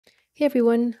Hey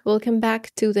everyone, welcome back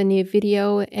to the new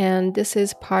video, and this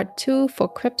is part 2 for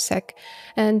Kryptsec.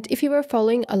 And if you were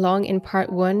following along in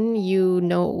part 1, you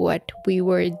know what we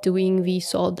were doing. We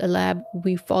solved a lab,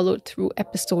 we followed through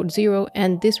episode 0,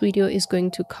 and this video is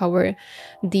going to cover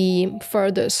the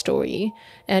further story.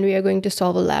 And we are going to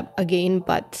solve a lab again,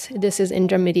 but this is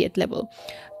intermediate level.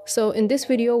 So in this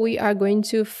video, we are going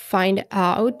to find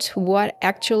out what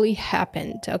actually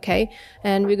happened, okay?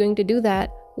 And we're going to do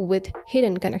that with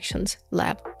Hidden Connections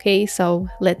lab. Okay, so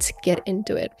let's get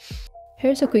into it.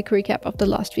 Here's a quick recap of the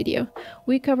last video.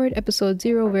 We covered episode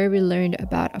 0 where we learned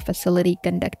about a facility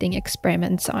conducting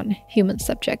experiments on human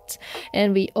subjects,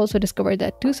 and we also discovered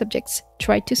that 2 subjects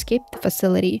tried to escape the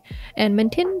facility and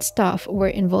maintenance staff were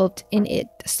involved in it.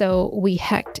 So we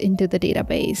hacked into the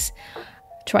database,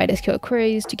 tried SQL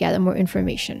queries to gather more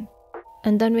information.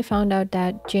 And then we found out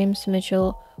that James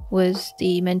Mitchell was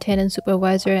the maintenance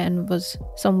supervisor and was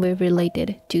somewhere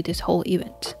related to this whole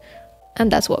event.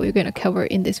 And that's what we're going to cover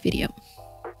in this video.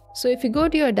 So if you go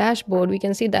to your dashboard, we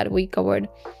can see that we covered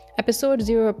episode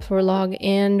 0 prologue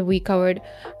and we covered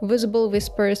visible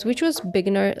whispers, which was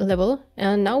beginner level.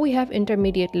 And now we have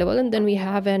intermediate level, and then we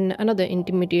have another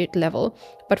intermediate level.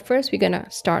 But first we're going to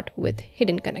start with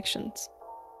hidden connections.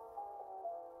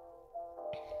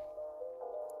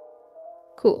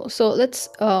 Cool, so let's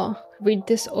read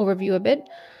this overview a bit.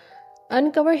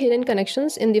 Uncover hidden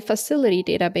connections in the facility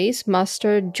database,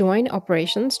 master join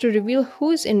operations to reveal who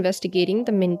is investigating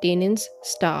the maintenance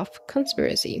staff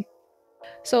conspiracy.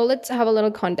 So let's have a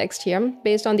little context here.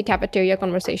 Based on the cafeteria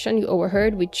conversation you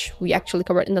overheard, which we actually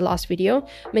covered in the last video,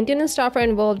 maintenance staff are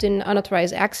involved in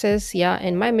unauthorized access,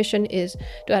 and my mission is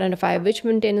to identify which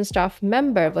maintenance staff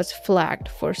member was flagged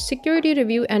for security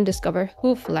review and discover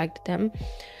who flagged them.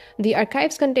 The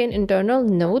archives contain internal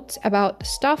notes about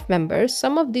staff members.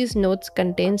 Some of these notes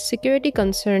contain security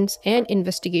concerns and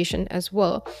investigation as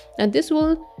well. And this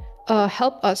will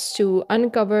help us to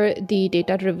uncover the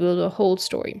data to reveal the whole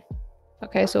story.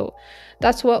 Okay, so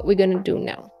that's what we're going to do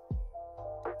now.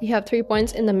 You have 3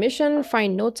 points in the mission.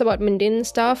 Find notes about maintenance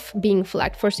staff being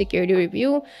flagged for security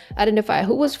review. Identify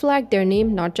who was flagged, their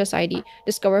name, not just ID.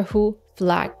 Discover who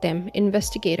flagged them,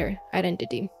 investigator,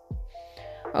 identity.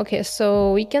 Okay,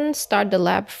 so we can start the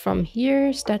lab from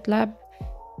here, start lab.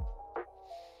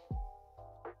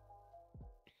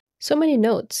 So many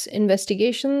notes,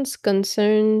 investigations,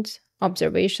 concerns,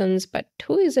 observations, but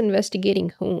who is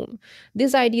investigating whom?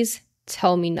 These IDs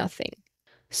tell me nothing.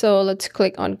 So let's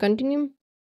click on continue.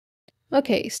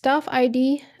 Okay, staff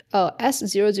ID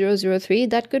S0003,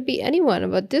 that could be anyone,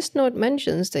 but this note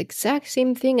mentions the exact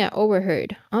same thing I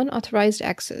overheard, unauthorized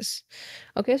access.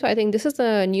 Okay, so I think this is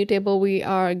the new table we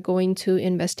are going to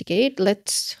investigate.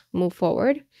 Let's move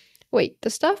forward. Wait, the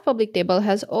staff public table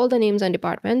has all the names and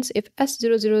departments if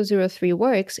S0003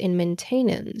 works in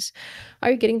maintenance.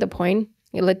 Are you getting the point?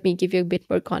 Let me give you a bit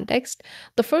more context.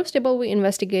 The first table we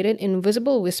investigated in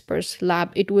Visible Whispers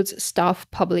lab, it was staff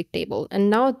public table. And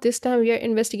now this time we are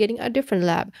investigating a different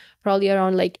lab, probably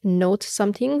around like note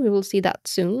something. We will see that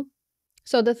soon.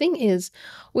 So the thing is,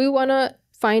 we want to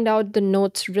find out the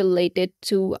notes related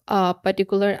to a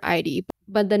particular ID,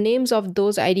 but the names of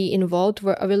those ID involved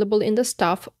were available in the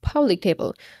staff public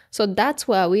table. So that's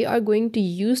why we are going to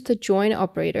use the join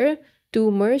operator to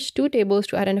merge 2 tables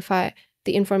to identify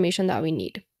the information that we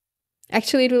need.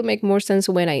 Actually, it will make more sense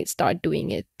when I start doing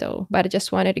it though, but I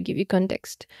just wanted to give you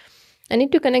context. I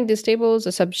need to connect these tables.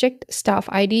 The subject staff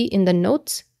ID in the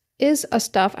notes is a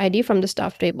staff ID from the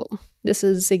staff table. This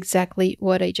is exactly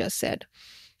what I just said.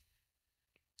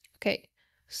 Okay,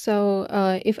 so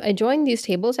if I join these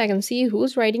tables, I can see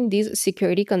who's writing these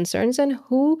security concerns and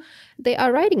who they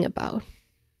are writing about.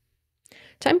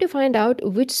 Time to find out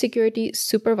which security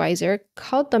supervisor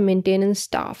caught the maintenance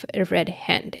staff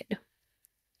red-handed.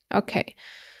 Okay,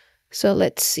 so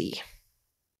let's see.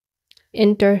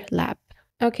 Enter lab.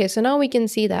 Okay, so now we can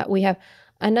see that we have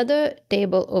another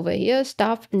table over here,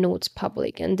 staff notes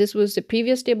public, and this was the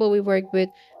previous table we worked with.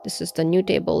 This is the new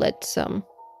table. Let's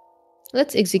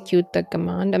execute the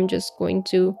command. I'm just going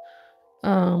to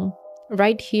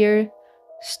write here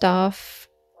staff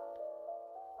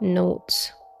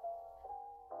notes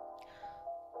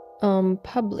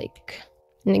public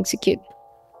and execute.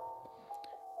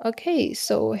 Okay,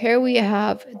 so here we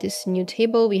have this new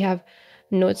table. We have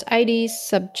notes ID,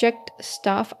 subject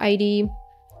staff ID,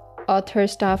 author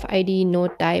staff ID,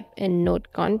 note type, and note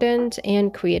content,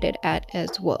 and created at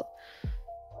as well.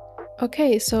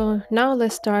 Okay, so now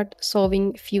let's start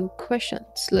solving a few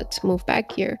questions. Let's move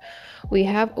back here. We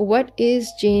have what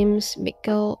is James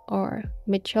Mitchell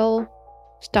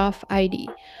staff ID?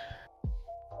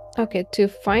 Okay, to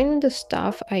find the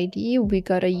staff ID, we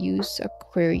gotta use a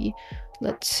query.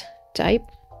 Let's type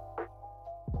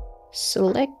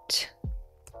select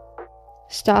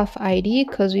staff ID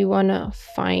because we wanna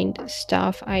find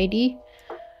staff ID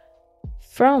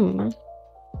from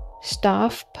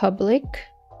staff public,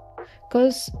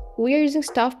 because we are using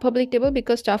staff public table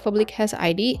because staff public has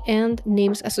ID and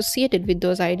names associated with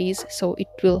those IDs, so it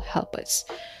will help us.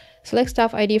 Select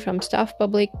staff ID from staff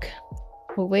public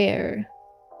where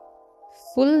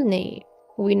full name,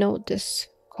 we know this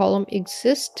column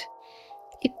exists,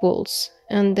 equals,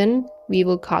 and then we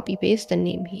will copy paste the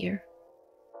name here.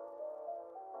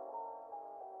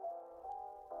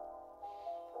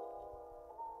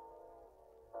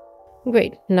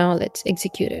 Great, now let's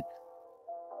execute it.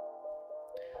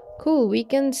 Cool, we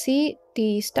can see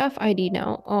the staff ID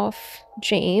now of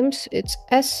James. It's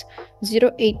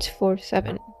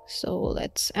S0847. So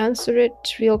let's answer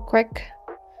it real quick.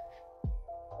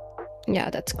 Yeah,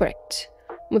 that's correct.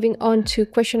 Moving on to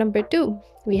question number 2.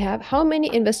 We have how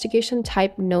many investigation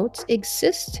type notes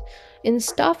exist in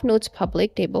staff notes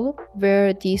public table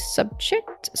where the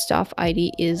subject staff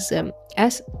ID is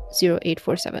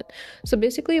S0847. So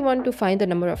basically you want to find the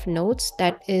number of notes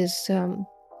that is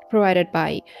provided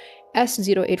by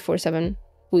S0847,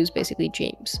 who is basically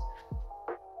James.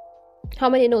 How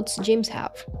many notes James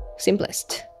have?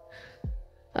 Simplest.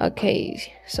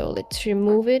 Okay, so let's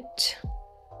remove it.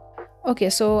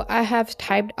 Okay, so I have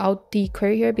typed out the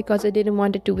query here because I didn't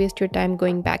want it to waste your time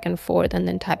going back and forth and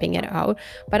then typing it out.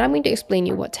 But I'm going to explain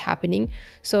you what's happening.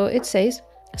 So it says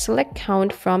select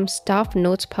count from staff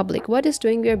notes public. What it's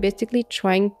doing, we are basically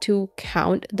trying to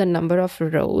count the number of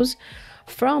rows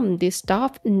from the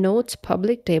staff notes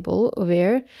public table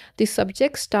where the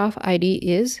subject staff ID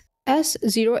is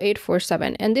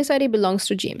S0847, and this ID belongs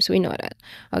to James, we know that.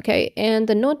 Okay, and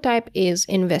the note type is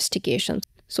investigation.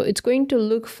 So it's going to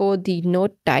look for the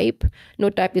note type.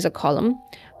 Note type is a column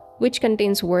which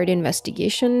contains word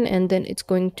investigation, and then it's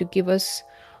going to give us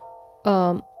all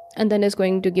the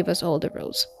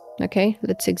rows. Okay,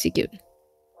 let's execute.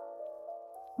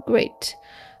 Great.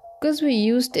 Because we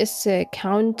used this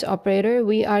count operator,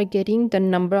 we are getting the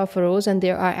number of rows, and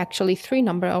there are actually 3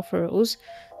 number of rows.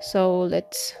 So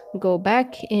let's go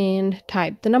back and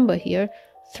type the number here,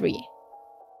 3.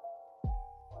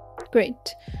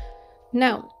 Great.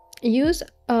 Now, use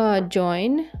a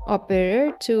join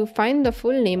operator to find the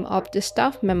full name of the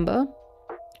staff member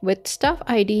with staff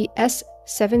ID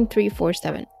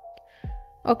S7347.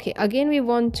 Okay, again we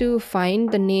want to find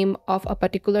the name of a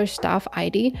particular staff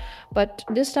ID, but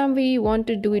this time we want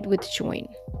to do it with join.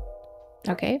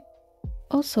 Okay.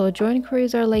 Also, join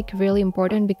queries are like really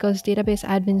important because database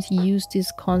admins use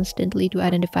this constantly to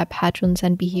identify patterns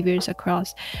and behaviors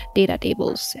across data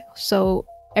tables. So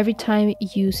every time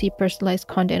you see personalized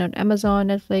content on Amazon,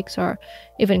 Netflix, or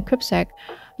even Kryptsec,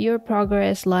 your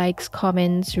progress, likes,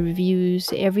 comments,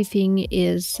 reviews, everything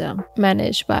is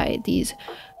managed by these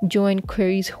join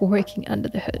queries working under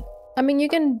the hood. I mean, you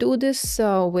can do this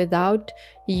without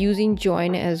using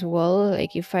join as well.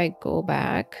 Like if I go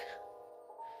back,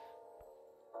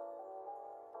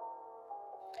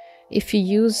 if you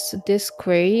use this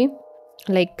query,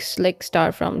 like select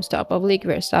star from star public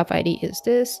where staff ID is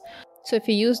this. So if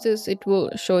you use this, it will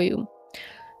show you,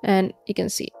 and you can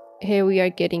see here we are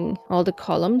getting all the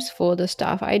columns for the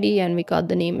staff ID, and we got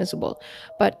the name as well.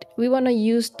 But we want to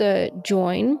use the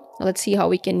join. Let's see how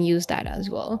we can use that as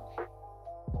well.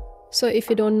 So if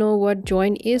you don't know what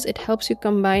join is, it helps you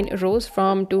combine rows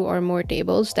from 2 or more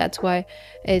tables. That's why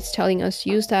it's telling us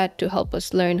use that to help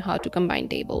us learn how to combine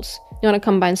tables. You want to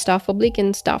combine staff public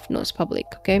and staff notes public,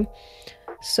 okay?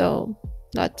 So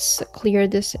let's clear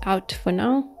this out for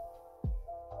now.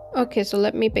 Okay, so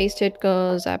let me paste it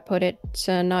because I put it.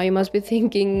 So now you must be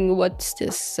thinking, what's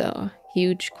this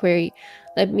huge query?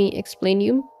 Let me explain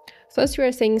you. First, we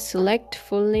are saying select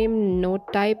full name,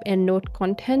 note type, and note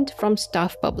content from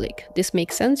staff public. This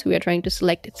makes sense. We are trying to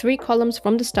select 3 columns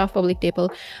from the staff public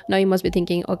table. Now you must be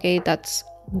thinking, okay, that's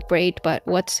great, but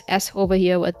what's S over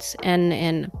here, what's N,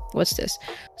 and what's this?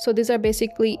 So these are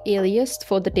basically alias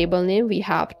for the table name. We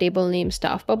have table name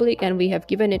staff public, and we have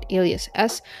given it alias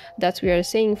S. That's we are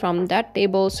saying from that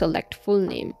table select full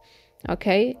name.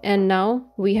 Okay, and now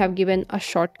we have given a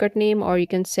shortcut name, or you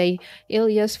can say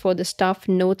alias for the staff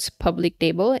notes public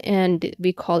table, and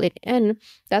we call it N.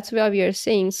 That's why we are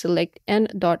saying select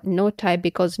N.note type,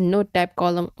 because note type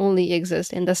column only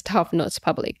exists in the staff notes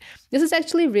public. This is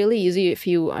actually really easy if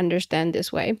you understand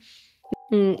this way.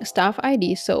 Staff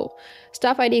ID. So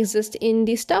staff ID exists in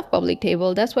the staff public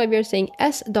table. That's why we are saying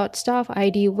S.staff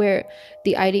ID, where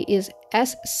the ID is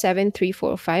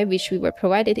S7345, which we were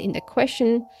provided in the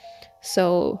question.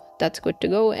 So that's good to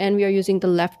go. And we are using the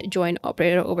left join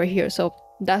operator over here. So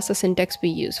that's the syntax we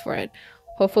use for it.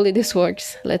 Hopefully this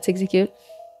works. Let's execute.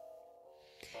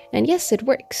 And yes, it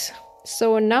works.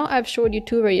 So now I've showed you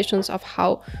two variations of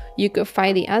how you could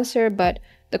find the answer, but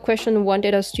the question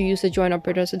wanted us to use the join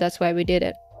operator, so that's why we did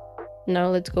it. Now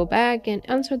let's go back and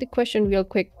answer the question real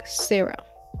quick, Sarah.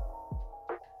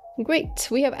 Great,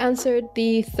 we have answered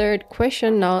the third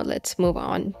question. Now let's move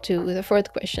on to the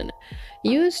fourth question.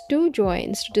 Use two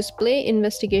joins to display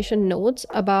investigation notes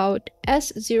about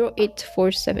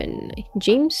S0847.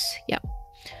 James? Yeah.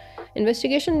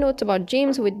 Investigation notes about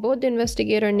James with both the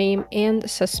investigator name and the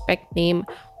suspect name.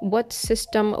 What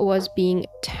system was being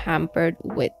tampered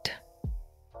with?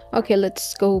 Okay,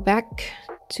 let's go back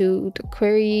to the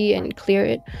query and clear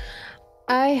it.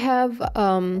 I have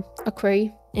a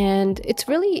query and it's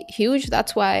really huge.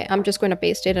 That's why I'm just going to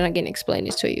paste it and again explain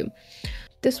it to you.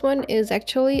 This one is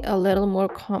actually a little more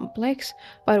complex,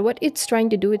 but what it's trying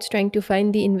to do, it's trying to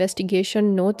find the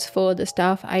investigation notes for the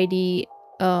staff ID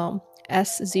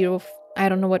S0, I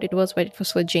don't know what it was, but it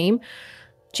was for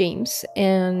James.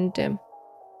 And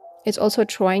it's also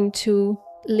trying to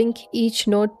link each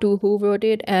note to who wrote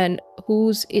it and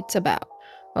whose it's about.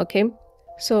 Okay,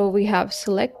 so we have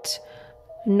select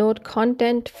note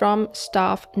content from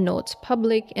staff notes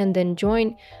public and then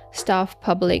join staff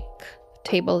public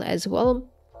table as well.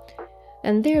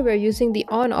 And there we're using the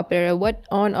on operator. What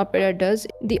on operator does,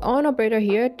 the on operator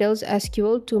here tells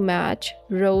SQL to match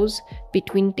rows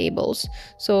between tables.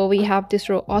 So we have this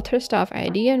row author staff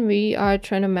ID and we are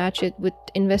trying to match it with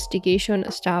investigation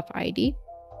staff ID.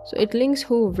 So it links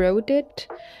who wrote it.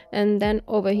 And then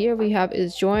over here we have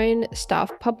is join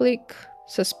staff public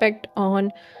suspect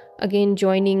on, again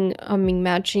joining,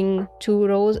 matching two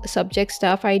rows, subject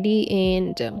staff ID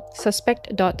and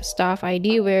suspect.staff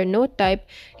ID, where note type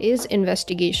is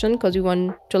investigation because we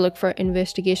want to look for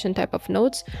investigation type of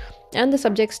notes, and the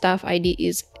subject staff ID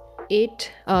is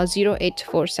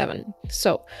 0847.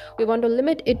 So we want to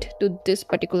limit it to this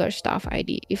particular staff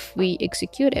ID. If we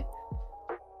execute it,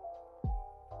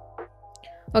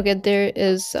 okay, there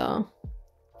is an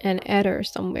error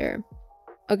somewhere.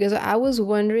 Okay, so I was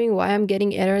wondering why I'm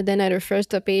getting error. Then I refreshed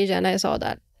the page and I saw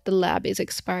that the lab is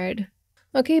expired.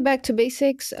 Okay, back to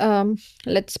basics.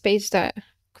 Let's paste that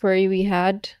query we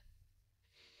had.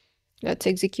 Let's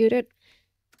execute it.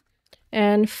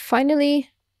 And finally,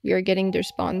 we are getting the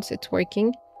response. It's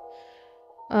working.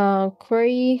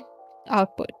 Query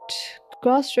output.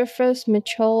 Cross-reference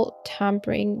Mitchell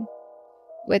tampering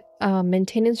with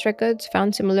maintenance records,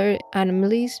 found similar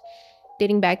anomalies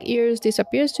dating back years. This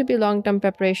appears to be long-term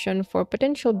preparation for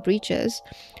potential breaches,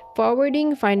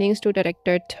 forwarding findings to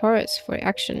Director Torres for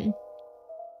action.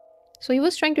 So he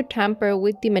was trying to tamper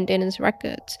with the maintenance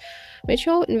records.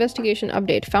 Mitchell investigation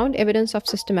update found evidence of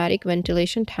systematic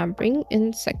ventilation tampering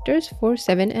in sectors 4,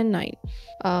 7, and 9.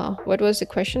 What was the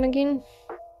question again?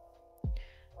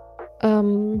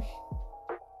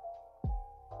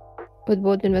 With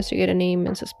both investigator name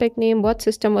and suspect name, what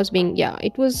system was being, yeah,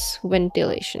 it was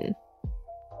ventilation.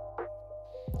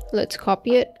 Let's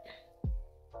copy it.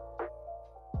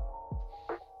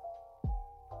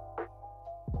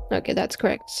 Okay, that's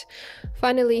correct.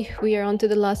 Finally, we are on to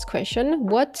the last question.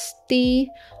 What's the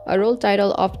role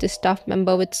title of the staff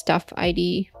member with staff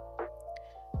ID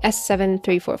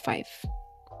S7345?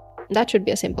 That should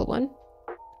be a simple one.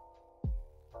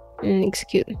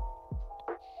 Execute.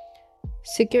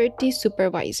 Security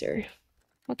supervisor.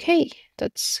 Okay,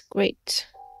 that's great.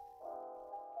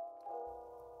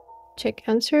 Check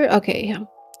answer. Okay, yeah,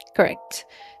 correct.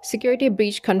 Security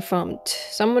breach confirmed.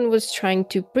 Someone was trying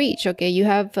to breach. Okay, you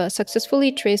have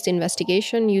successfully traced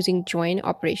investigation using join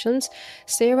operations.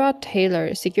 Sarah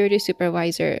Taylor, security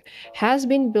supervisor, has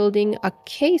been building a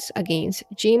case against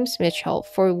James Mitchell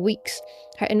for weeks.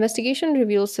 Her investigation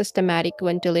reveals systematic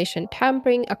ventilation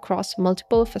tampering across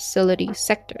multiple facility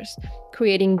sectors,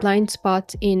 creating blind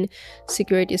spots in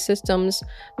security systems.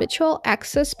 Mitchell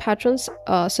access patterns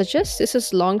suggest this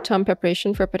is long-term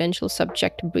preparation for potential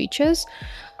subject breaches.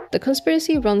 The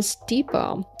conspiracy runs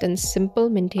deeper than simple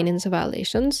maintenance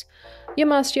violations. Your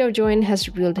mastery of join has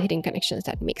revealed hidden connections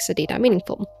that makes the data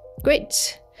meaningful.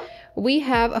 Great! We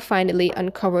have finally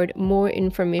uncovered more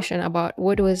information about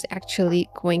what was actually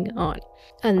going on.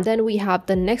 And then we have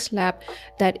the next lab,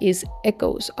 that is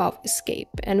Echoes of Escape.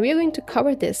 And we're going to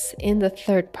cover this in the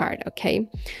third part, okay?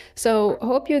 So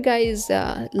hope you guys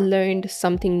learned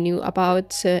something new about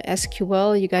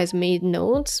SQL. You guys made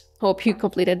notes. Hope you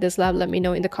completed this lab. Let me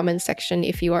know in the comment section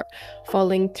if you are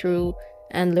following through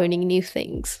and learning new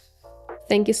things.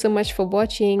 Thank you so much for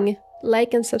watching.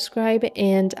 Like and subscribe,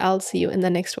 and I'll see you in the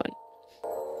next one.